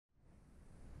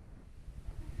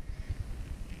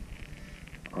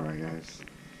Alright guys,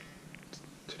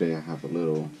 today I have a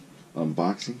little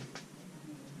unboxing.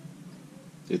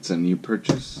 It's a new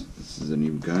purchase. This is a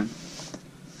new gun.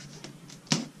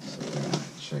 So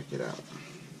check it out.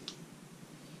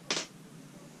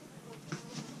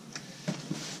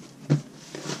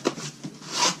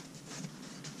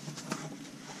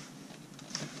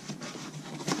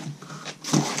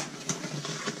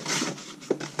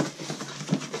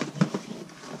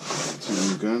 It's a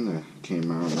new gun that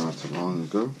came out not too long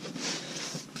ago.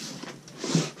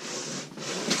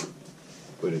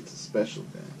 But it's a special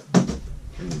gun.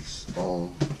 And it's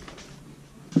all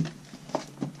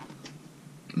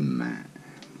man.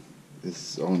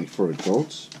 This is only for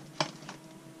adults.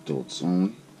 Adults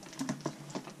only.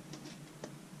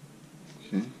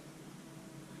 Okay.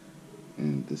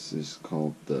 And this is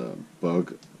called the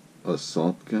Bug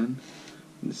Assault Gun.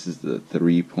 This is the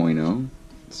 3.0.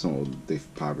 So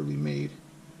they've probably made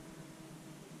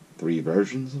 3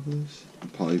 versions of this,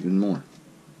 and probably even more.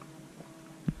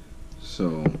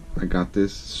 So I got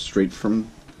this straight from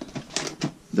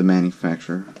the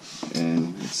manufacturer,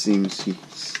 and it seems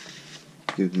he's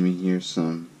giving me here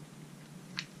some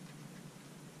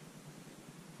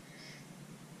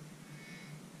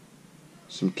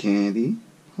candy.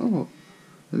 Oh,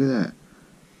 look at that.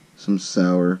 Some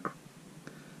sour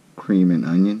cream and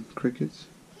onion crickets.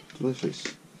 Delicious.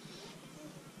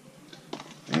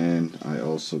 And I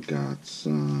also got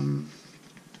some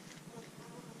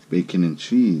bacon and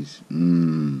cheese.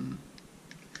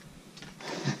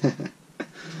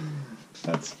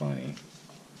 That's funny.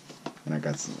 And I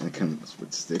got some, it comes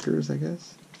with stickers, I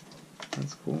guess.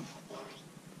 That's cool.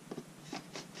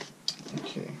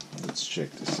 Okay, let's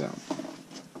check this out.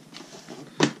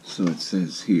 So it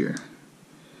says here,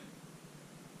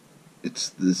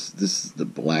 this is the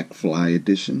Black Fly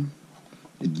edition.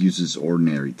 It uses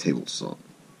ordinary table salt.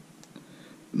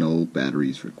 No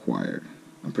batteries required.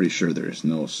 I'm pretty sure there is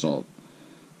no salt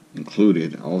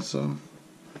included also.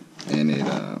 And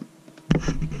it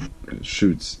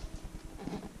shoots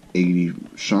 80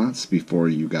 shots before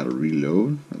you gotta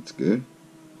reload. That's good.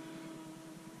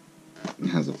 It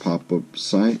has a pop-up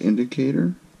sight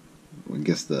indicator. I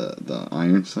guess the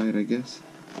iron sight, I guess.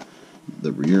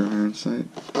 The rear iron sight.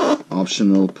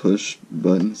 Optional push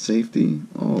button safety.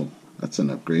 Oh, that's an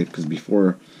upgrade, because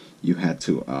before you had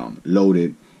to load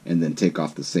it and then take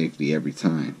off the safety every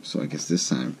time. So I guess this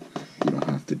time you don't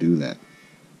have to do that.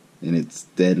 And it's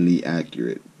deadly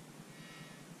accurate.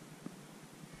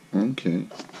 Okay.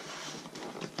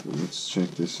 Let's check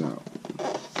this out.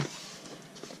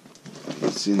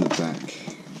 It's in the back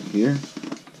here.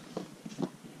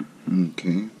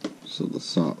 Okay. So the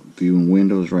salt viewing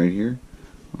window is right here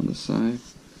on the side.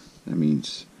 That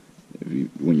means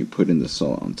when you put in the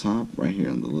salt on top, right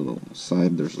here on the little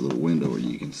side, there's a little window where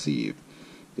you can see if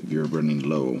you're running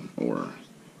low or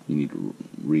you need to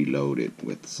reload it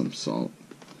with some salt.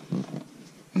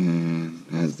 And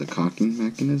it has the cocking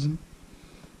mechanism.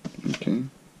 Okay.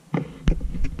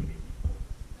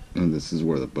 And this is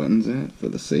where the button's at for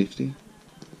the safety.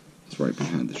 It's right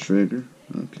behind the trigger.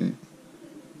 Okay.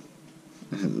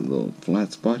 It has a little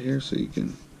flat spot here so you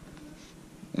can,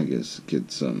 I guess,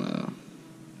 get some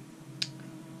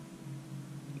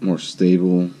more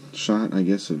stable shot, I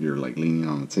guess, if you're like leaning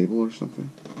on a table or something.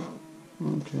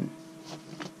 Okay.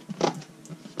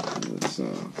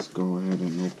 Let's go ahead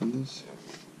and open this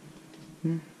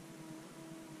here.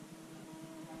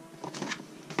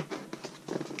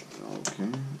 Okay.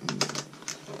 And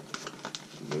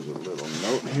there's a little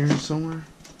note here somewhere.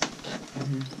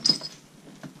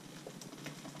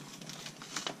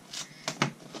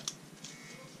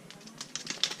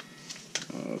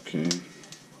 Okay.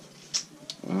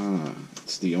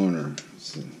 It's the owner.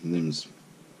 His name's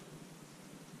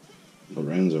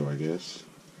Lorenzo, I guess.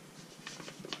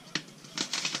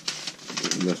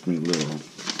 He left me a little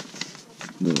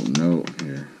note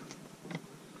here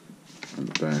on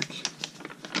the back,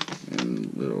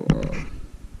 and little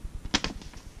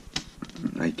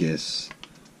I guess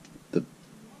the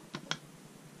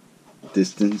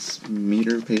distance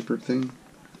meter paper thing.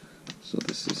 So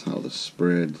this is how the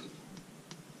spread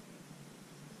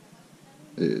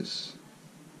is.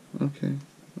 Okay,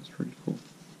 that's pretty cool.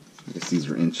 I guess these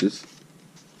are inches.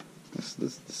 That's the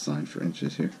sign for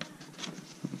inches here.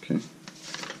 Okay.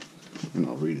 And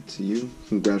I'll read it to you.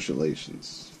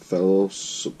 Congratulations, fellow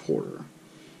supporter.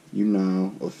 You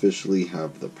now officially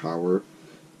have the power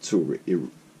to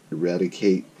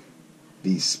eradicate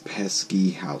these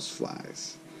pesky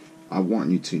houseflies. I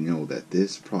want you to know that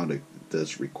this product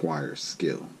does require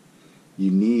skill.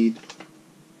 You need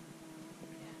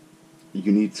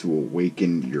to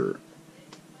awaken your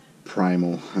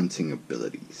primal hunting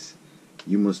abilities.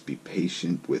 You must be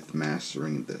patient with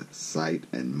mastering the sight,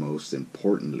 and most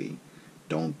importantly,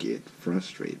 don't get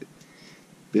frustrated.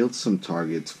 Build some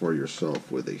targets for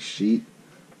yourself with a sheet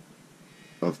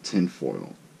of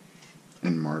tinfoil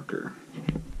and marker,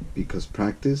 because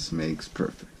practice makes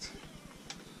perfect.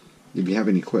 If you have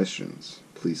any questions,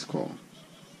 please call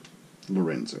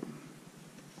Lorenzo.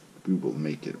 We will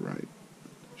make it right.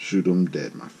 Shoot 'em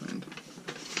dead, my friend.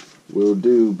 Will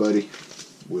do, buddy.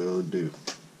 Will do.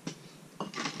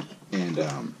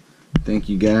 And thank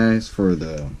you guys for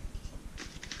the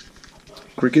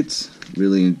crickets.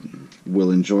 Really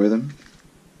will enjoy them.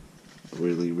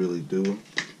 Really, really do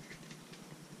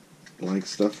like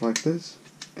stuff like this.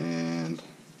 And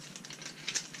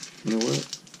you know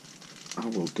what? I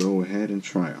will go ahead and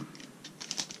try them.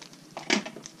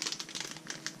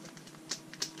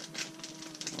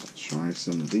 I'll try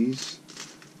some of these.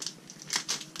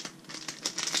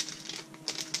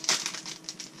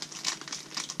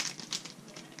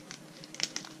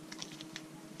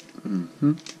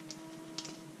 Mm-hmm.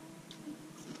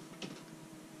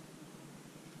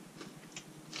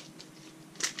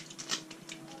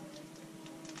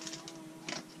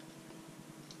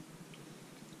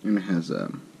 And it has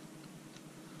the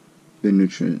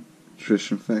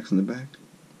nutrition facts in the back.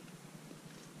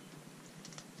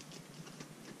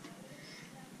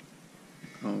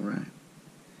 All right.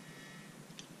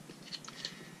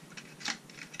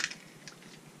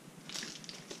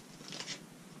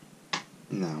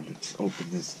 Now let's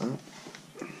open this up.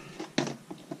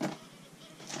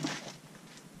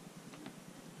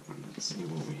 Let's see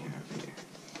what we have here.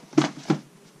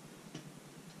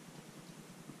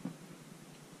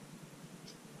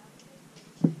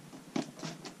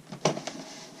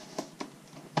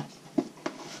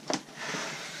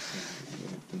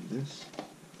 Open this.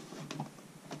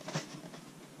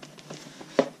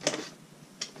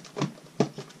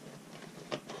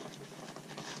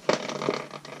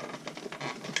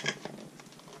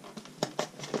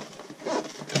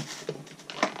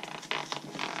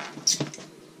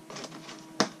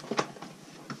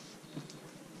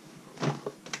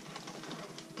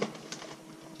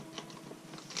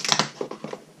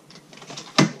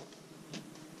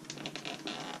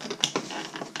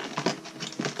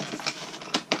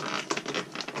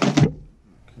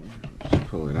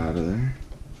 Pull it out of there.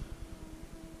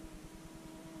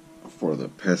 For the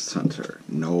pest hunter,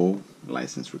 no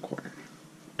license required.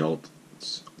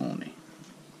 Adults only.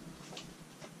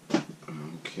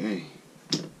 Okay.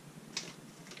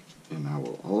 And I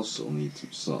will also need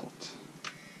some salt.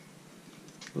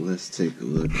 But let's take a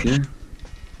look here.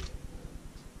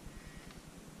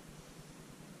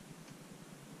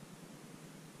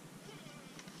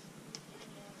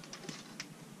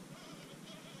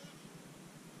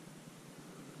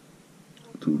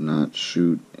 Do not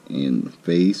shoot in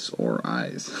face or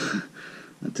eyes.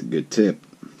 That's a good tip.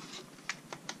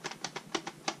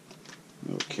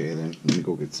 Okay, then let me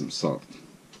go get some salt.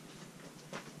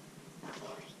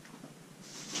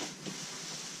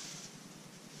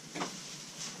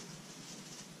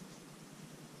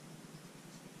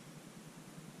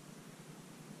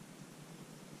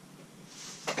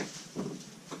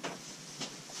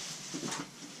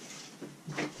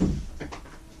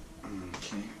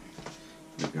 Okay,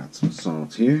 we got some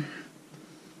salt here.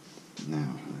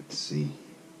 Now, let's see.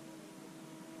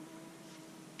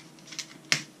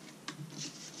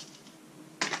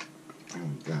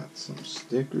 And we got some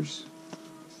stickers.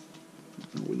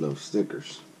 We love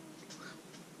stickers.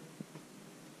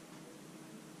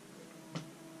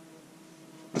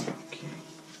 Okay.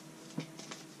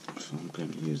 So I'm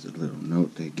going to use the little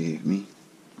note they gave me.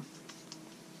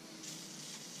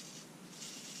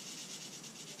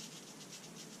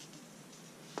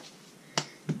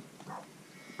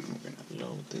 I'm going to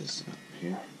load this up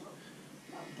here.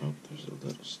 Oh, there's a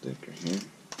little sticker here.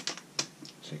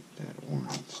 Take that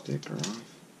orange sticker off.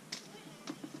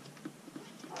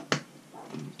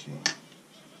 Okay.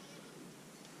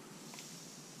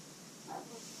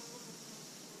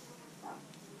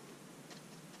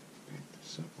 Pick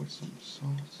this up with some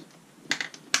salt.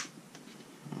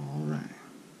 Alright.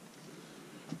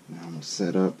 Now I'm going to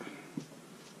set up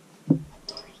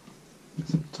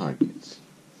some targets.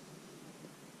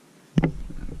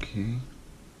 Okay.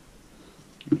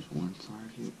 Here's one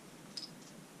target.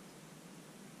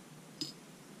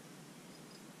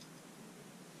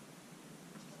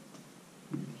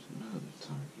 Here's another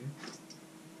target.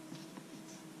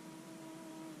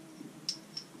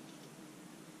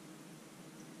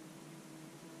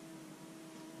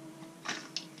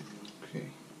 Okay.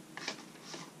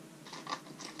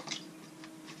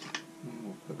 And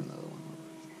we'll put another one over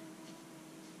here.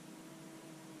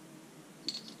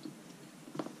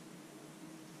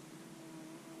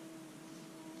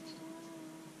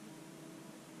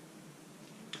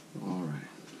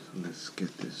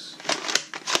 get this.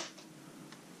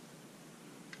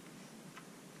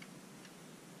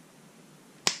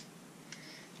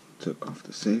 Took off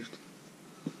the safety.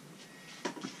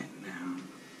 And now I'm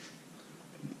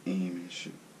gonna aim and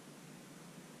shoot.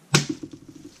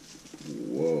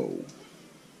 Whoa.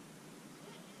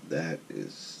 That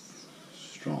is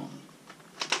strong.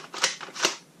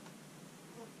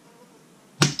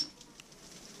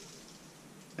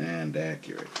 And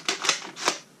accurate.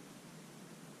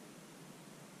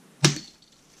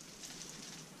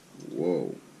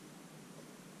 Whoa.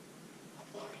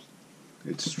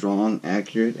 It's strong,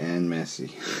 accurate, and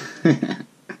messy.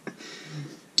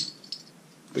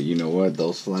 But you know what?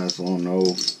 Those flies won't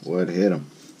know what hit them.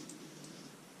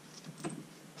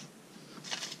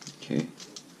 Okay.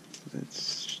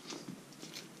 Let's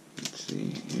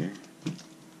see here.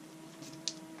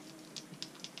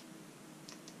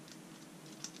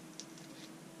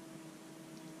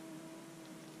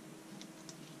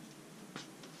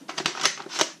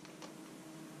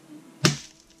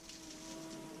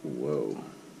 Whoa.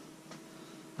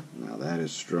 Now that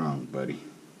is strong, buddy.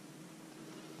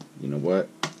 You know what?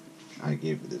 I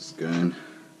give this gun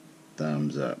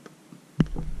thumbs up.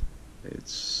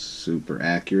 It's super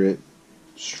accurate,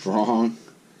 strong,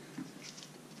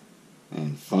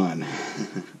 and fun.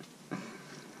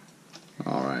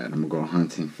 Alright, I'm gonna go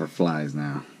hunting for flies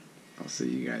now. I'll see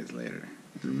you guys later.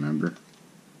 Remember,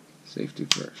 safety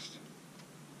first.